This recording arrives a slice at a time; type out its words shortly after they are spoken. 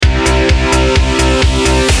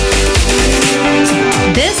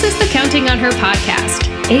Her podcast,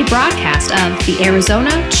 a broadcast of the Arizona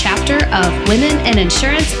chapter of Women in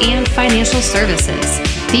Insurance and Financial Services,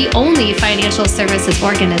 the only financial services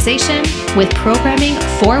organization with programming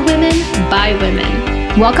for women by women.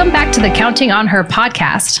 Welcome back to the Counting on Her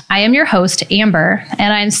podcast. I am your host, Amber,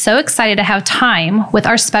 and I'm so excited to have time with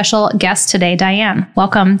our special guest today, Diane.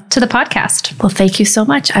 Welcome to the podcast. Well, thank you so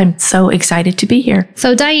much. I'm so excited to be here.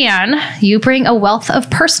 So, Diane, you bring a wealth of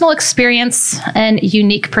personal experience and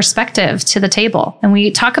unique perspective to the table. And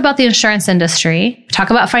we talk about the insurance industry, we talk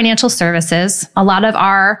about financial services. A lot of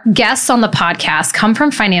our guests on the podcast come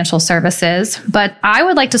from financial services, but I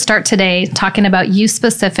would like to start today talking about you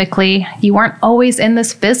specifically. You weren't always in this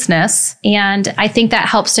business, and I think that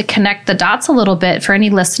helps to connect the dots a little bit for any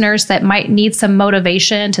listeners that might need some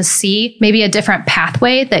motivation to see maybe a different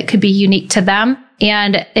pathway that could be unique to them.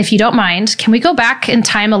 And if you don't mind, can we go back in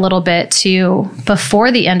time a little bit to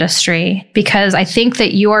before the industry? Because I think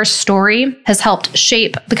that your story has helped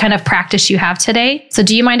shape the kind of practice you have today. So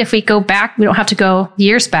do you mind if we go back? We don't have to go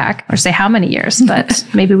years back or say how many years, but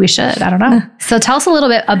maybe we should. I don't know. So tell us a little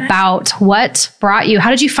bit about what brought you.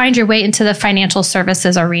 How did you find your way into the financial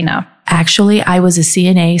services arena? Actually, I was a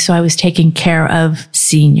CNA, so I was taking care of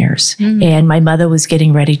seniors, and my mother was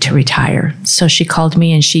getting ready to retire. So she called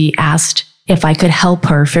me and she asked if I could help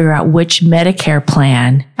her figure out which Medicare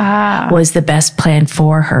plan was the best plan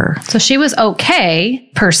for her. So she was okay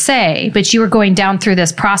per se, but you were going down through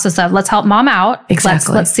this process of let's help mom out.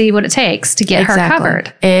 Exactly. Let's see what it takes to get her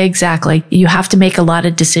covered. Exactly. You have to make a lot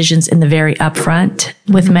of decisions in the very upfront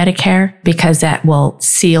with Medicare because that will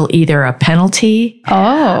seal either a penalty.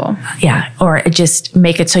 Oh. Yeah. Or just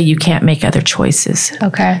make it so you can't make other choices.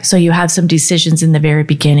 Okay. So you have some decisions in the very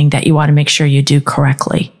beginning that you want to make sure you do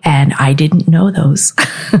correctly. And I didn't know those.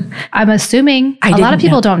 I'm assuming a lot of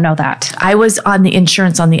people don't know that. I was on the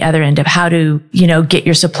insurance on the other end of how to, get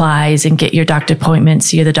your supplies and get your doctor appointments,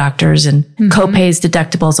 see the doctors and co-pays,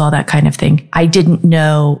 deductibles, all that kind of thing. I didn't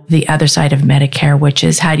know the other side of Medicare, which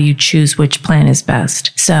is how do you choose which plan is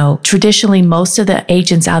best? So traditionally, most of the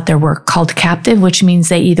agents out there were called captive, which means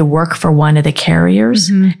they either work for one of the carriers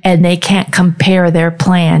and they can't compare their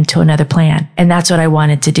plan to another plan. And that's what I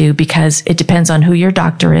wanted to do because it depends on who your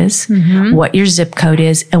doctor is, what your zip code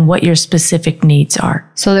is, and what your specific needs are.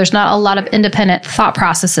 So there's not a lot of independent thought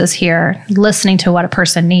processes here, listening to what a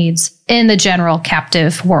person needs in the general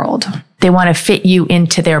captive world. They want to fit you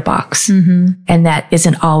into their box. And that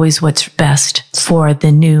isn't always what's best for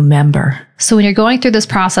the new member. So when you're going through this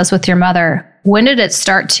process with your mother, when did it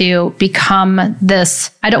start to become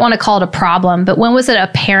this, I don't want to call it a problem, but when was it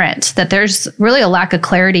apparent that there's really a lack of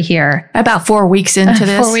clarity here? About 4 weeks into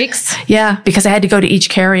this. 4 weeks? Yeah, because I had to go to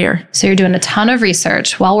each carrier. So you're doing a ton of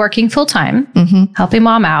research while working full time, helping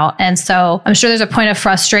mom out. And so I'm sure there's a point of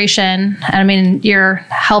frustration. I mean, you're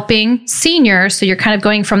helping seniors. So you're kind of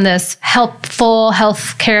going from this helpful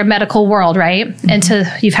healthcare medical world, right? Into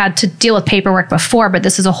you've had to deal with paperwork before, but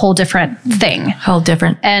this is a whole different thing. Whole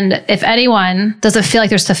different. And if anyone doesn't feel like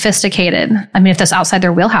they're sophisticated, I mean, if that's outside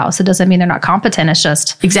their wheelhouse, it doesn't mean they're not competent. It's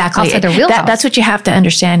just outside their wheelhouse. That's what you have to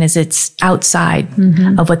understand is it's outside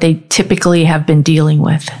of what they typically have been dealing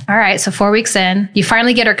with. All right. So 4 weeks in, you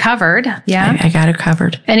finally get her covered. Yeah. I got her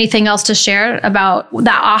covered. Anything else to share about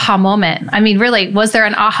that aha moment? I mean, really, was there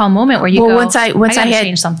an aha moment where you once I had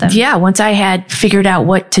change something? Yeah. Once I had figured out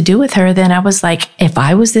what to do with her, then I was like, if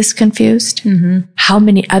I was this confused, how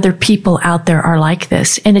many other people out there are like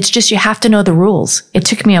this? And it's just, you have to know the rules. It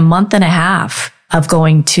took me a month and a half of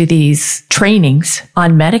going to these trainings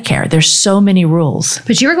on Medicare. There's so many rules.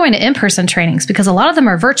 But you were going to in-person trainings because a lot of them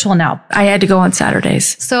are virtual now. I had to go on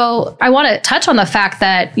Saturdays. So I want to touch on the fact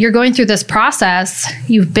that you're going through this process.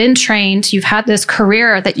 You've been trained. You've had this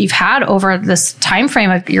career that you've had over this time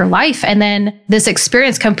frame of your life. And then this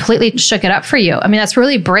experience completely shook it up for you. I mean, that's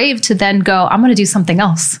really brave to then go, I'm going to do something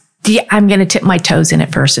else. I'm going to tip my toes in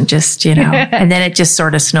it first and just, and then it just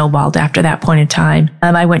sort of snowballed after that point in time.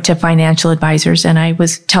 I went to financial advisors and I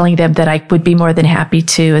was telling them that I would be more than happy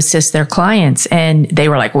to assist their clients. And they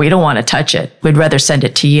were like, we don't want to touch it. We'd rather send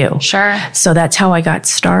it to you. Sure. So that's how I got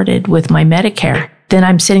started with my Medicare. Then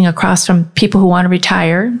I'm sitting across from people who want to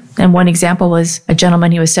retire. And one example was a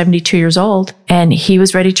gentleman, he was 72 years old and he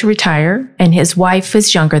was ready to retire and his wife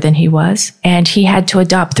was younger than he was. And he had to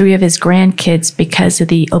adopt 3 of his grandkids because of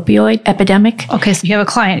the opioid epidemic. Okay. So you have a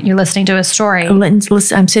client, you're listening to a story.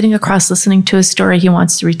 I'm sitting across listening to a story. He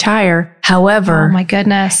wants to retire. However, oh my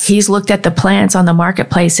goodness, he's looked at the plans on the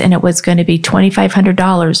marketplace and it was going to be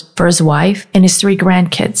 $2,500 for his wife and his 3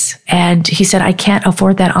 grandkids. And he said, I can't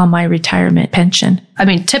afford that on my retirement pension. I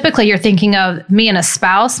mean, typically you're thinking of me and a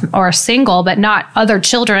spouse or a single, but not other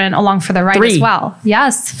children along for the ride 3. as well.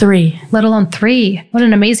 Yes. 3. Let alone 3. What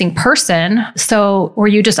an amazing person. So were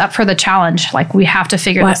you just up for the challenge? Like, we have to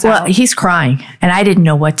figure this out. Well, he's crying and I didn't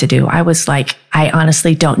know what to do. I was like, I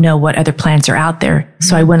honestly don't know what other plans are out there.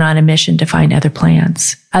 So I went on a mission to find other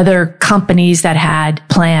plans, other companies that had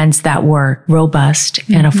plans that were robust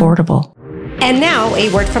and affordable. And now a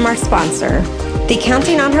word from our sponsor. The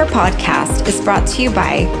Counting on Her podcast is brought to you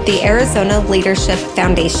by the Arizona Leadership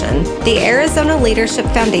Foundation. The Arizona Leadership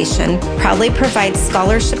Foundation proudly provides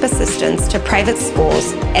scholarship assistance to private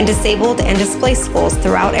schools and disabled and displaced schools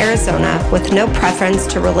throughout Arizona with no preference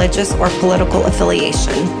to religious or political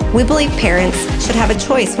affiliation. We believe parents should have a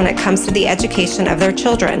choice when it comes to the education of their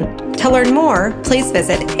children. To learn more, please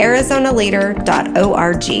visit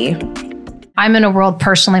arizonaleader.org. I'm in a world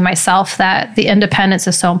personally myself that the independence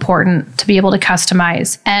is so important to be able to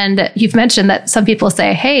customize. And you've mentioned that some people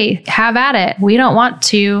say, hey, have at it. We don't want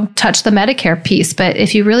to touch the Medicare piece. But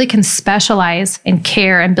if you really can specialize and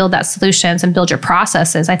care and build that solutions and build your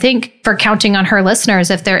processes, I think for Counting on Her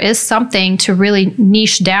listeners, if there is something to really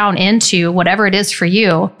niche down into whatever it is for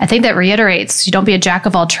you, I think that reiterates you don't be a jack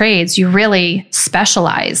of all trades. You really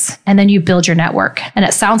specialize and then you build your network. And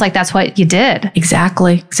it sounds like that's what you did.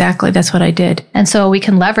 Exactly. That's what I did. And so we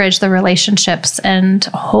can leverage the relationships and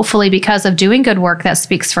hopefully because of doing good work that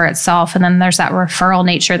speaks for itself. And then there's that referral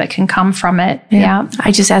nature that can come from it. Yeah.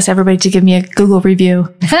 I just asked everybody to give me a Google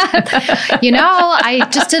review. I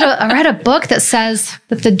just I read a book that says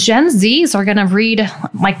that the Gen Zs are going to read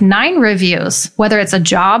like 9 reviews, whether it's a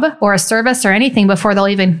job or a service or anything before they'll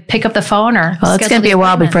even pick up the phone or well, it's going to be a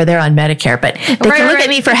while before they're on Medicare, but they can look at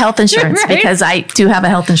me for health insurance because I do have a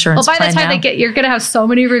health insurance plan. Well, by the time they get, you're going to have so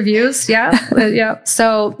many reviews. Yeah. Yeah.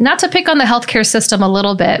 So not to pick on the healthcare system a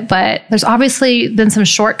little bit, but there's obviously been some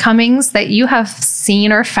shortcomings that you have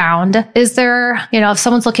seen or found. Is there, if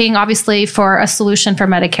someone's looking obviously for a solution for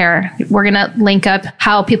Medicare, we're going to link up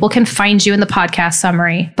how people can find you in the podcast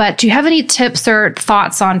summary. But do you have any tips or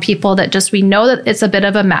thoughts on people that just, we know that it's a bit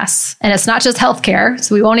of a mess and it's not just healthcare.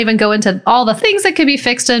 So we won't even go into all the things that could be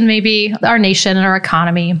fixed in maybe our nation and our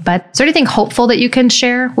economy. But is there anything hopeful that you can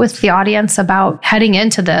share with the audience about heading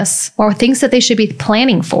into this or things that they should be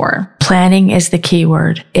planning for? Planning is the key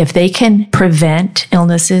word. If they can prevent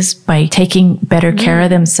illnesses by taking better care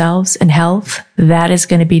of themselves and health, that is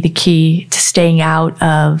going to be the key to staying out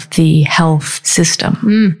of the health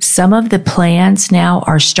system. Some of the plans now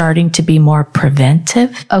are starting to be more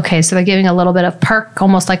preventive. Okay, so they're giving a little bit of perk,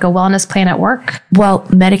 almost like a wellness plan at work. Well,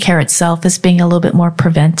 Medicare itself is being a little bit more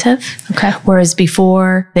preventive. Okay. Whereas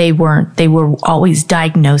before they weren't. They were always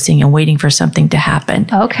diagnosing and waiting for something to happen.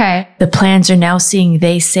 Okay. The plans are now seeing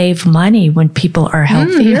they save money when people are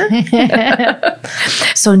healthier.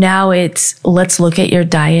 So now it's, let's look at your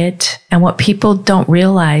diet. And what people don't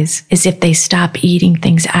realize is if they stop eating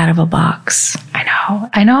things out of a box.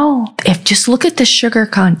 I know. If just look at the sugar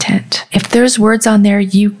content. If there's words on there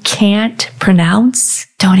you can't pronounce,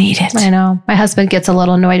 don't eat it. I know. My husband gets a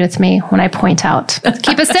little annoyed with me when I point out,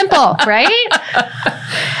 keep it simple, right?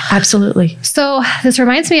 Absolutely. So this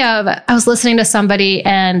reminds me of, I was listening to somebody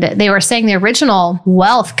and they were saying the original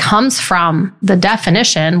wealth comes from the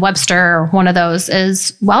definition, Webster, one of those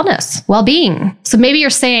is wellness, well-being. So maybe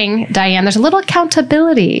you're saying, Diane, there's a little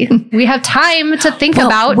accountability. We have time to think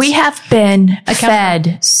about. We have been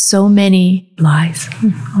fed so many lies.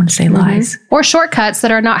 I want to say lies. Or shortcuts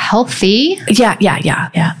that are not healthy. Yeah.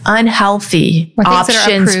 Unhealthy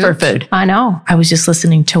options for food. I know. I was just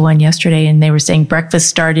listening to one yesterday and they were saying breakfast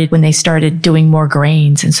started when they started doing more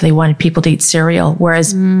grains. And so they wanted people to eat cereal.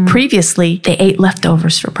 Whereas previously they ate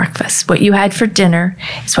leftovers for breakfast. What you had for dinner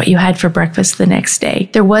is what you had for breakfast the next day.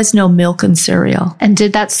 There was no milk and cereal. And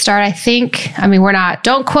did that start,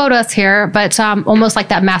 don't quote us here, but almost like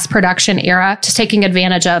that mass production era, just taking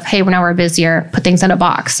advantage of, hey, now we're busier, put things in a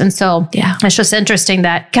box. And so it's just interesting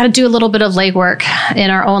that got to do a little bit of legwork in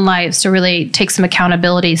our own lives to really take some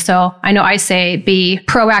accountability. So I know I say be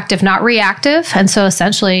proactive, not reactive. And so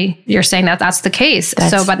essentially you're saying that that's the case.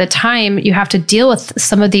 So by the time you have to deal with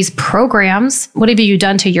some of these programs, what have you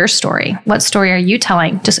done to your story? What story are you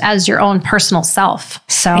telling just as your own personal self?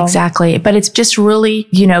 So exactly. But it's just really,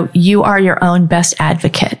 you are your own best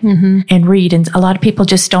advocate and read. And a lot of people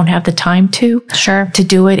just don't have the time to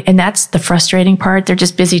do it. And that's the frustrating part. They're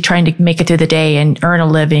just busy trying to make it through the day and earn a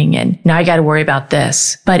living. And now I got to worry about this.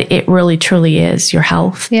 this, but it really truly is your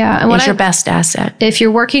health. Yeah. And it's your best asset. If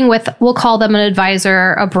you're working with, we'll call them an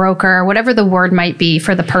advisor, a broker, whatever the word might be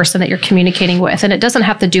for the person that you're communicating with. And it doesn't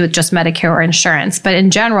have to do with just Medicare or insurance, but in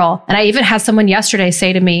general. And I even had someone yesterday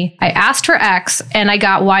say to me, I asked for X and I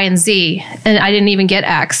got Y and Z and I didn't even get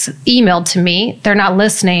X emailed to me. They're not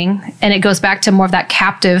listening. And it goes back to more of that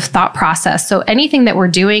captive thought process. So anything that we're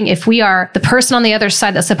doing, if we are the person on the other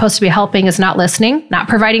side that's supposed to be helping is not listening, not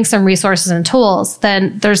providing some resources and tools,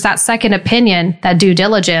 then there's that second opinion, that due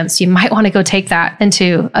diligence. You might want to go take that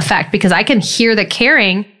into effect, because I can hear the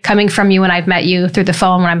caring coming from you when I've met you through the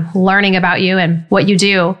phone, when I'm learning about you and what you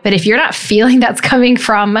do. But if you're not feeling that's coming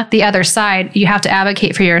from the other side, you have to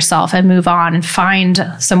advocate for yourself and move on and find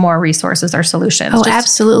some more resources or solutions. Oh,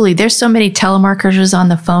 absolutely. There's so many telemarketers on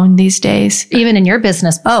the phone these days. Even in your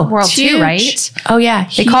business world huge. Too, right? Oh, yeah.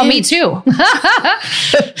 They call me too.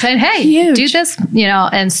 Saying, hey, do this,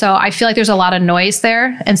 and so I feel like there's a lot of noise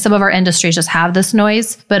there. And some of our industries just have this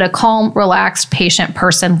noise, but a calm, relaxed, patient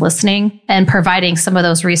person listening and providing some of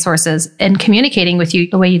those resources and communicating with you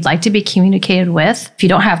the way you'd like to be communicated with if you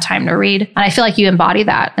don't have time to read. And I feel like you embody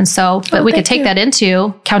that. And so, but we could take that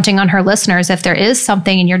into counting on her listeners. If there is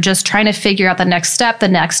something and you're just trying to figure out the next step, the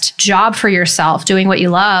next job for yourself, doing what you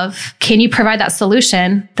love, can you provide that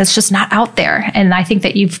solution that's just not out there? And I think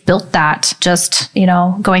that you've built that just,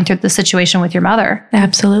 going through the situation with your mother.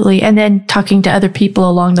 Absolutely. And then talking to other people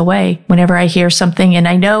along the way. Whenever I hear something, and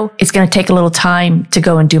I know it's going to take a little time to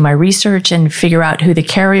go and do my research and figure out who the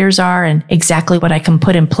carriers are and exactly what I can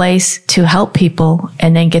put in place to help people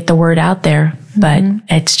and then get the word out there. But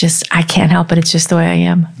it's just, I can't help it. It's just the way I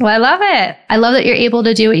am. Well, I love it. I love that you're able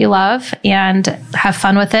to do what you love and have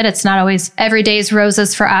fun with it. It's not always every day's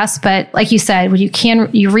roses for us, but like you said, when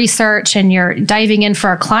you research and you're diving in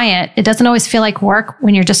for a client, it doesn't always feel like work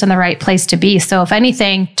when you're just in the right place to be. So if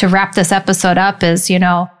anything, to wrap this episode up is,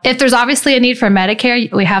 if there's obviously a need for Medicare,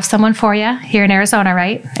 we have someone for you here in Arizona,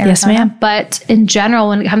 right? Arizona. Yes, ma'am. But in general,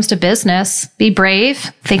 when it comes to business, be brave,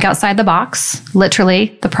 think outside the box,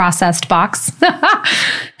 literally the processed box.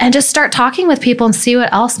 And just start talking with people and see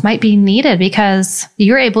what else might be needed, because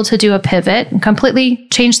you're able to do a pivot and completely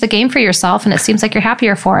change the game for yourself. And it seems like you're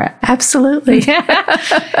happier for it. Absolutely.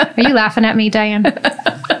 Are you laughing at me, Diane?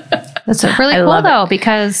 That's really cool though,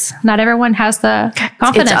 because not everyone has the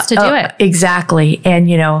confidence to do it. Exactly. And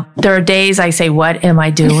there are days I say, what am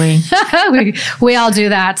I doing? we all do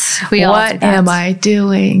that. What am I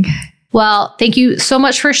doing? Well, thank you so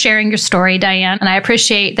much for sharing your story, Diane. And I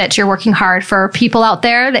appreciate that you're working hard for people out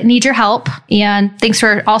there that need your help. And thanks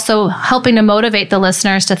for also helping to motivate the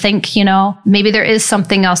listeners to think, maybe there is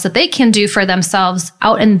something else that they can do for themselves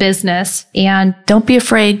out in business. And don't be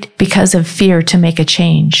afraid because of fear to make a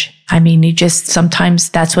change. I mean, sometimes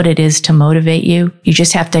that's what it is to motivate you. You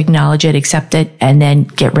just have to acknowledge it, accept it, and then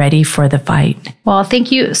get ready for the fight. Well, thank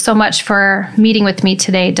you so much for meeting with me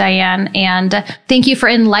today, Diane. And thank you for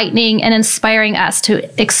enlightening and inspiring us to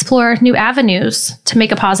explore new avenues to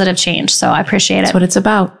make a positive change. So I appreciate it. That's what it's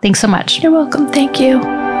about. Thanks so much. You're welcome. Thank you.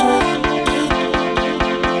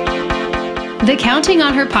 The Counting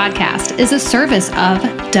on Her podcast is a service of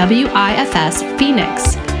WIFS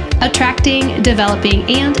Phoenix, attracting, developing,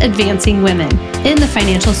 and advancing women in the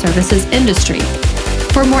financial services industry.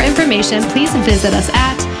 For more information, please visit us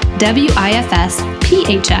at WIFSPHX.com.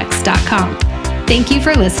 Thank you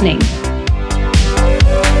for listening.